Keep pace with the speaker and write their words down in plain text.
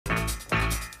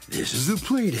This is the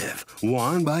plaintiff,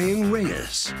 Juan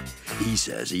Reyes. He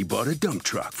says he bought a dump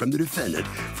truck from the defendant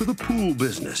for the pool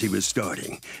business he was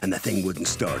starting, and the thing wouldn't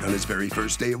start on his very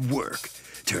first day of work.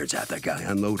 Turns out the guy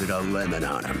unloaded a lemon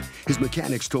on him. His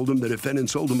mechanics told him the defendant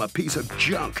sold him a piece of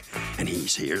junk, and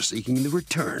he's here seeking the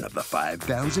return of the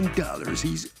 $5,000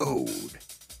 he's owed.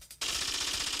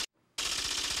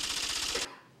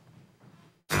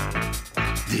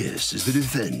 This is the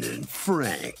defendant,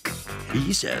 Frank.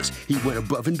 He says he went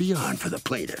above and beyond for the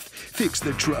plaintiff, fixed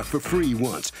the truck for free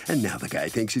once, and now the guy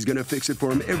thinks he's gonna fix it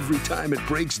for him every time it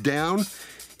breaks down.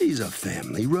 He's a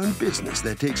family-run business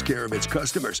that takes care of its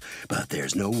customers, but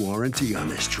there's no warranty on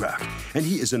this truck, and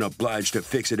he isn't obliged to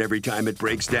fix it every time it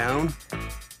breaks down.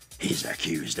 He's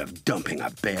accused of dumping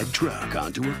a bad truck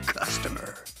onto a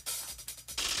customer.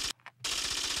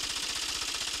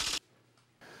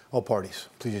 All parties,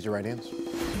 please use your right hands.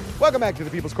 Welcome back to the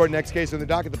People's Court. Next case on the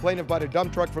docket. The plaintiff bought a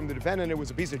dump truck from the defendant. It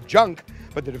was a piece of junk,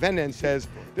 but the defendant says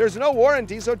there's no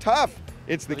warranty, so tough.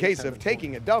 It's the case of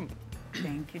taking a dump.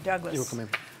 Thank you, Douglas. You're welcome, ma'am.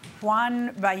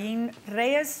 Juan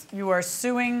Reyes, you are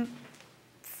suing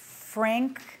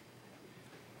Frank.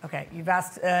 Okay, you've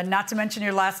asked not to mention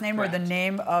your last name. Correct. Or the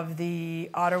name of the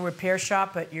auto repair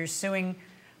shop, but you're suing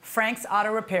Frank's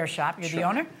Auto Repair Shop. You're the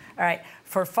owner? All right.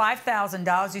 For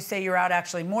 $5,000, you say you're out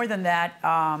actually more than that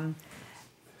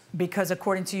because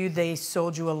according to you, they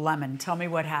sold you a lemon. Tell me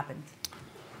what happened.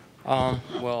 I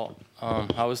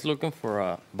was looking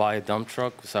for buy a dump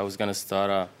truck because I was going to start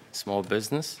a small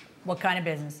business. What kind of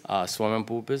business? Swimming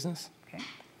pool business. Okay.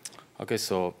 Okay,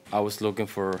 so I was looking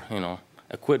for,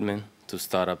 equipment to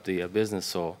start up the business.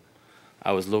 So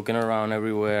I was looking around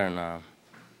everywhere, and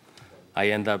I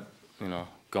ended up,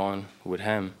 going with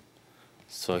him.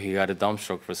 So he got a dump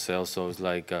truck for sale, so it was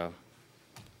like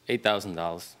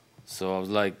 $8,000. So I was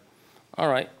like, all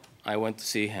right. I went to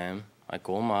see him. I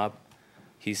called him up.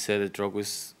 He said the truck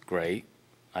was great.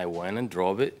 I went and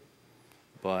drove it.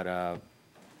 But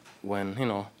when,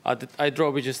 I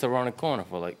drove it just around the corner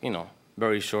for like,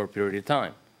 very short period of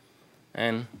time.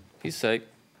 And he said,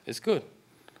 it's good.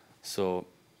 So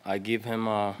I give him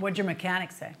a... What'd your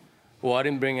mechanic say? Well, I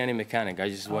didn't bring any mechanic. I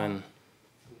just went...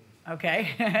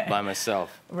 Okay. by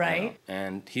myself. Right.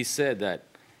 And he said that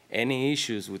any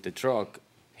issues with the truck,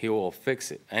 he will fix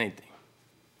it, anything.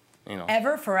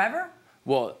 Ever, forever?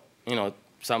 Well,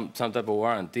 some type of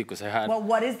warranty, because I had... Well,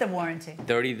 what is the warranty?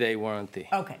 30-day warranty.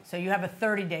 Okay, so you have a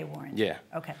 30-day warranty. Yeah.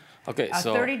 Okay. Okay, a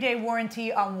so... 30-day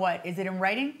warranty on what? Is it in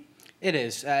writing? It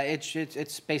is.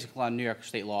 It's basically on New York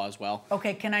state law as well.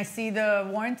 Okay, can I see the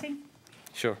warranty?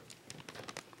 Sure.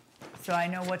 So I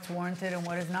know what's warranted and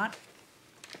what is not?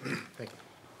 Thank you.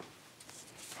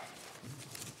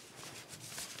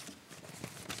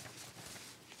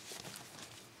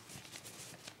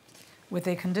 With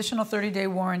a conditional 30-day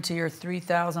warranty or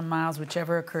 3,000 miles,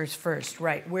 whichever occurs first.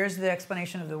 Right. Where's the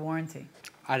explanation of the warranty?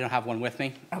 I don't have one with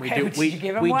me. Okay, did you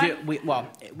give him one? Well,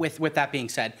 with that being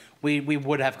said, we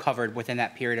would have covered within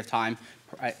that period of time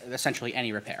essentially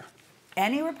any repair.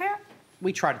 Any repair?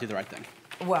 We try to do the right thing.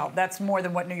 Well, that's more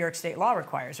than what New York state law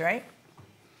requires, right?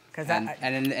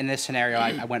 And in this scenario,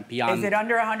 I went beyond. Is it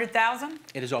under 100,000?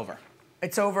 It is over.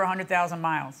 It's over 100,000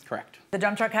 miles. Correct. The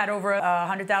dump truck had over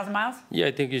 100,000 miles? Yeah,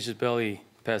 I think you just barely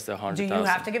passed the 100,000. Do you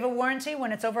have to give a warranty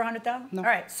when it's over 100,000? No. All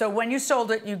right, so when you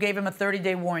sold it, you gave him a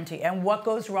 30-day warranty. And what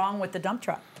goes wrong with the dump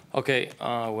truck? Okay,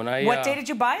 when I... What day did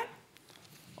you buy it?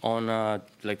 On,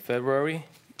 like, February,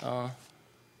 the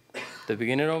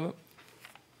beginning of it.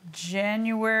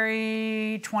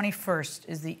 January 21st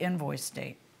is the invoice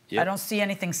date. Yep. I don't see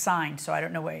anything signed, so I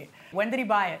don't know where. When did he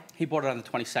buy it? He bought it on the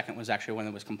 22nd was actually when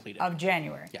it was completed. Of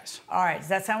January? Yes. All right, does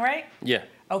that sound right? Yeah.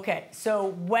 Okay,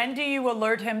 so when do you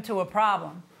alert him to a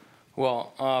problem?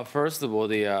 Well, first of all,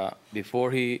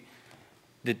 before the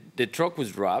truck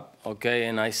was dropped, okay,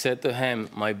 and I said to him,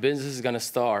 my business is gonna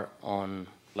start on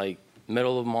like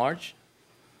middle of March,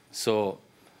 so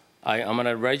I'm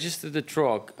gonna register the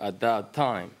truck at that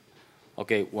time.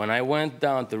 Okay, when I went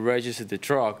down to register the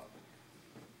truck,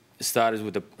 started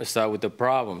with the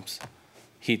problems.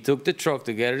 He took the truck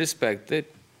to get it inspected,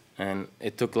 and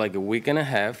it took like a week and a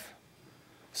half.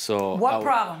 So what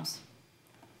problems?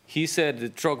 He said the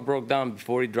truck broke down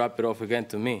before he dropped it off again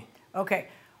to me. Okay,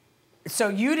 so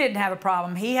you didn't have a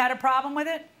problem. He had a problem with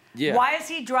it? Yeah. Why is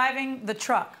he driving the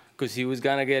truck? Because he was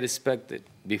gonna get inspected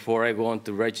before I go on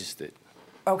to register it.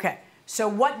 Okay, so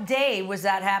what day was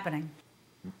that happening?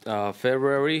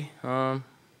 February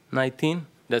 19.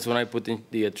 That's when I put in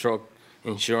the truck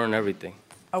insurance and everything.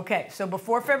 Okay, so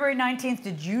before February 19th,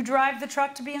 did you drive the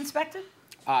truck to be inspected?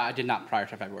 I did not prior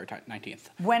to February 19th.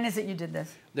 When is it you did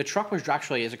this? The truck was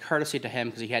actually as a courtesy to him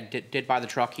because he did buy the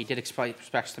truck. He did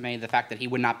express to me the fact that he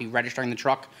would not be registering the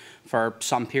truck for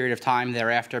some period of time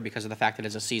thereafter because of the fact that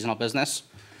it's a seasonal business.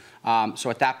 So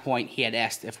at that point, he had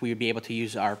asked if we would be able to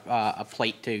use our a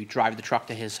plate to drive the truck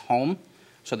to his home.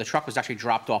 So the truck was actually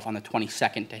dropped off on the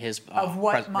 22nd to his Of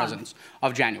what month? residence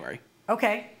of January.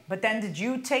 Okay, but then did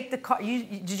you take the car?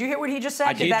 Did you hear what he just said?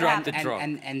 I did. Did that dropped happen? the truck.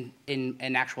 And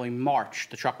in actually March,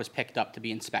 the truck was picked up to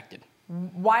be inspected.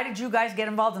 Why did you guys get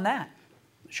involved in that?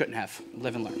 Shouldn't have.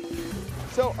 Live and learn.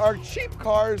 So are cheap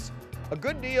cars a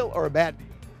good deal or a bad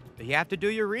deal? You have to do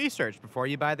your research before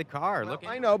you buy the car. Well, Look,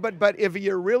 I know, but if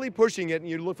you're really pushing it and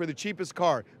you look for the cheapest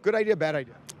car, good idea, bad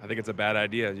idea? I think it's a bad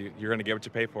idea. You're going to get what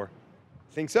you pay for.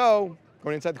 Think so.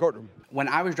 Going inside the courtroom. When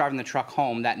I was driving the truck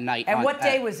home that night. And what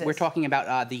day was this? We're talking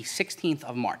about the 16th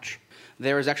of March.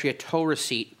 There was actually a tow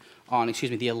receipt on, the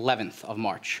 11th of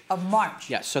March. Of March?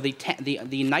 Yes, so the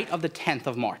night of the 10th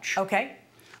of March. Okay.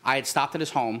 I had stopped at his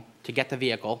home to get the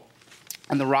vehicle.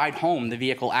 And the ride home, the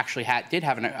vehicle actually did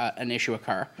have an issue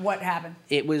occur. What happened?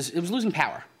 It was losing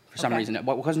power for some reason. I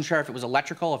wasn't sure if it was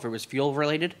electrical, if it was fuel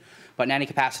related, but in any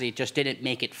capacity, it just didn't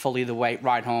make it fully the way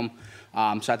ride home.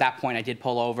 So at that point, I did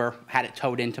pull over, had it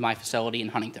towed into my facility in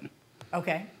Huntington.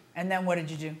 Okay. And then what did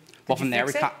you do? Well, Did from you there,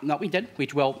 fix it? no, we did.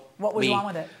 What was wrong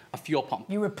with it? A fuel pump.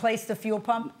 You replaced the fuel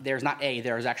pump? There's not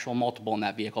there is actual multiple in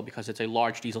that vehicle because it's a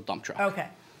large diesel dump truck. Okay.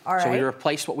 All right. So we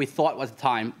replaced what we thought was at the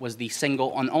time was the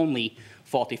single and only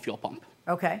faulty fuel pump.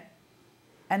 Okay.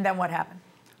 And then what happened?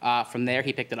 From there,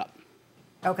 he picked it up.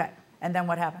 Okay. And then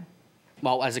what happened?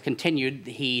 Well, as it continued,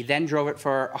 he then drove it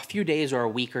for a few days or a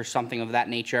week or something of that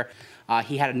nature.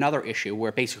 He had another issue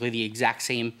where basically the exact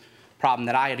same problem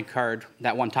that I had incurred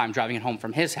that one time driving it home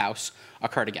from his house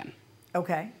occurred again.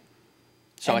 Okay.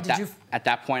 So And at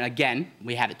that point, again,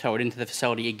 we had it towed into the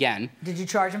facility again. Did you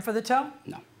charge him for the tow?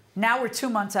 No. Now we're 2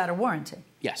 months out of warranty.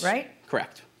 Yes. Right?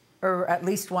 Correct. Or at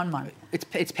least 1 month.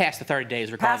 It's past the 30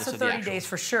 days regardless Past the of the 30 actual. days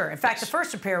for sure. In fact, the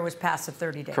first repair was past the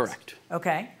 30 days. Correct.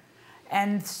 Okay.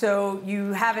 And so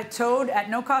you have it towed at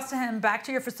no cost to him back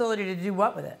to your facility to do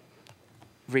what with it?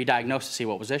 Re-diagnosed to see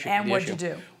what was And what'd you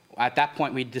do? At that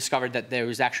point, we discovered that there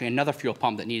was actually another fuel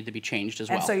pump that needed to be changed as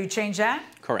well. And so you changed that?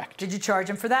 Correct. Did you charge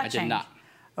him for that I change? did not.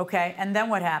 Okay. And then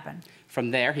what happened?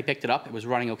 From there, he picked it up. It was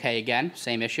running okay again,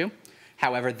 same issue.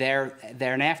 However,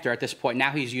 thereafter, at this point,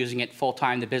 now he's using it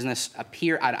full-time. The business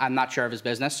I'm not sure of his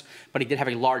business, but he did have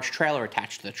a large trailer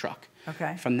attached to the truck.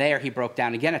 Okay. From there, he broke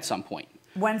down again at some point.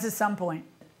 When's at some point?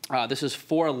 This is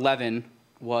 4/11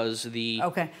 was the...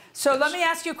 Okay. So let me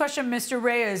ask you a question, Mr.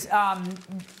 Reyes.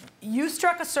 You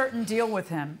struck a certain deal with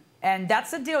him, and that's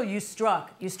the deal you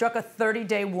struck. You struck a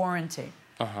 30-day warranty.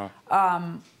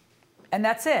 And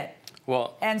that's it.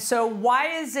 Well, And so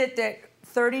why is it that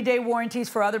 30-day warranties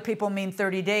for other people mean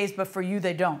 30 days, but for you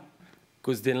they don't?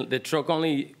 because the truck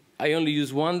I only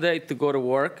used 1 day to go to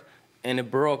work, and it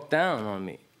broke down on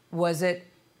me. Was it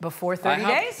before 30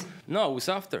 days? No, it was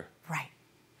after. Right.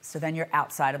 So then you're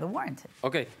outside of the warranty.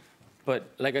 Okay, but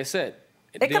like I said,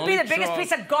 It could be only the biggest truck-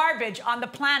 piece of garbage on the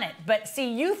planet, but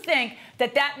see, you think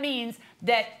that that means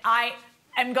that I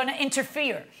am going to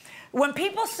interfere. When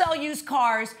people sell used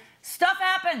cars, stuff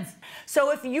happens.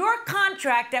 So if your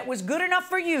contract that was good enough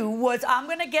for you was, I'm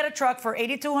going to get a truck for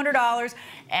 $8,200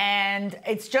 and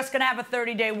it's just going to have a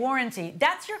 30-day warranty,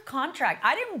 that's your contract.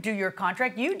 I didn't do your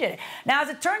contract, you did it. Now, as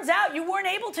it turns out, you weren't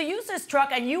able to use this truck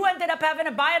and you ended up having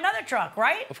to buy another truck,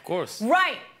 right? Of course.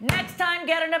 Right. Next time,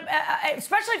 get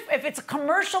especially if it's a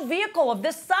commercial vehicle of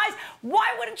this size,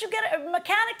 why wouldn't you get a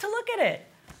mechanic to look at it?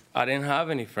 I didn't have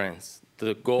any friends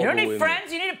to go You don't with need me.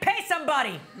 friends, you need to pay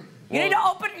somebody. You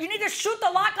Well- you need to shoot the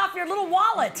lock off your little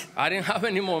wallet. I didn't have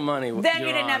any more money. Then Your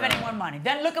you didn't have Honor. any more money.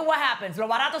 Then look at what happens. Lo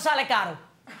barato sale caro.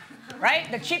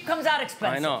 Right? The cheap comes out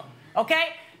expensive. I know.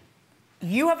 Okay?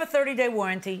 You have a 30-day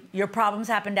warranty. Your problems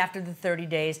happened after the 30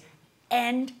 days.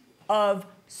 End of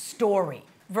story.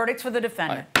 Verdicts for the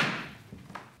defendant.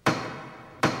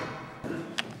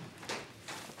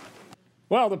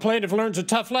 Well, the plaintiff learns a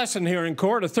tough lesson here in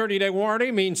court. A 30-day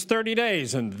warranty means 30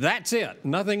 days, and that's it,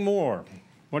 nothing more.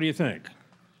 What do you think?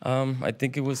 I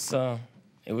think it was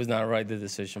not right, the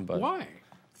decision, but... Why?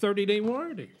 30-day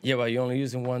warranty. Yeah, but you're only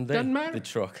using 1 day. Doesn't matter. The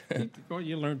truck. Well,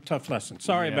 you learned a tough lesson.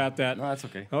 Sorry about that. No, that's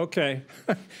okay. Okay.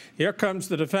 Here comes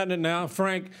the defendant now,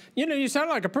 Frank. You know, you sound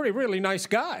like a really nice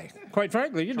guy. Quite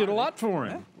frankly, you did a lot for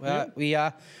him. We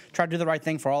try to do the right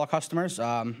thing for all our customers.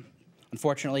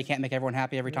 Unfortunately, can't make everyone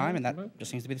happy every time, and that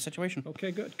just seems to be the situation.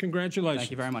 Okay, good. Congratulations.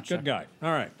 Thank you very much, Good sir. guy.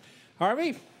 All right.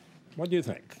 Harvey, what do you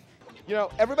think? You know,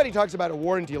 everybody talks about a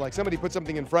warranty like somebody put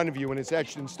something in front of you and it's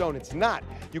etched in stone. It's not.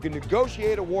 You can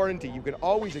negotiate a warranty. You can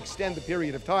always extend the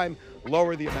period of time,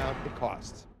 lower the amount it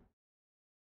costs.